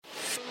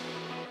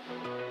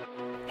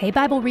Hey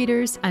Bible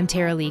readers, I'm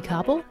Tara Lee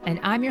Cobble, and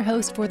I'm your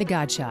host for The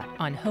God Shot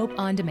on Hope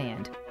on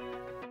Demand.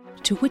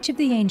 To which of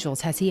the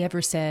angels has he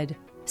ever said,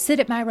 "Sit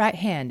at my right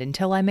hand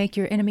until I make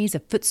your enemies a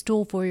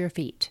footstool for your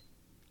feet"?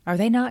 Are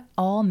they not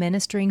all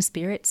ministering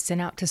spirits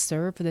sent out to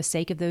serve for the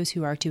sake of those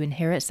who are to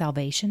inherit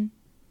salvation?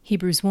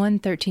 Hebrews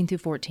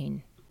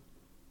 1:13-14.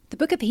 The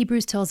book of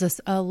Hebrews tells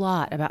us a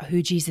lot about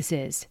who Jesus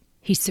is.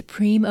 He's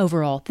supreme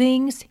over all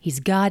things, he's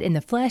God in the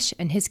flesh,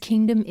 and his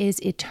kingdom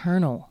is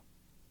eternal.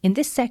 In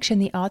this section,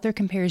 the author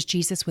compares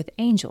Jesus with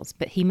angels,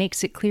 but he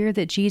makes it clear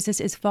that Jesus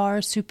is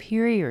far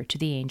superior to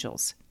the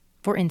angels.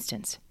 For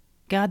instance,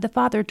 God the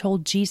Father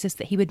told Jesus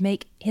that he would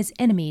make his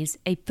enemies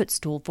a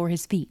footstool for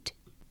his feet.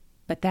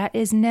 But that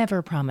is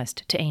never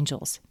promised to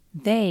angels.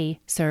 They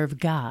serve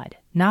God,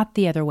 not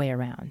the other way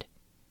around.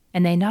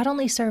 And they not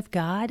only serve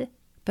God,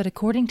 but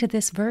according to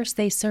this verse,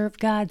 they serve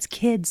God's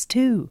kids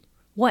too.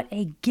 What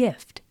a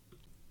gift!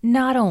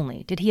 Not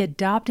only did he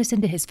adopt us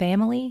into his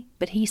family,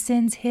 but he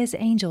sends his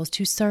angels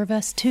to serve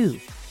us too.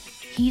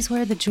 He's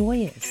where the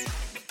joy is.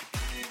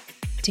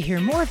 To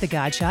hear more of The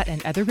God Shot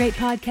and other great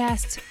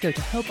podcasts, go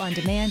to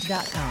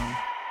hopeondemand.com.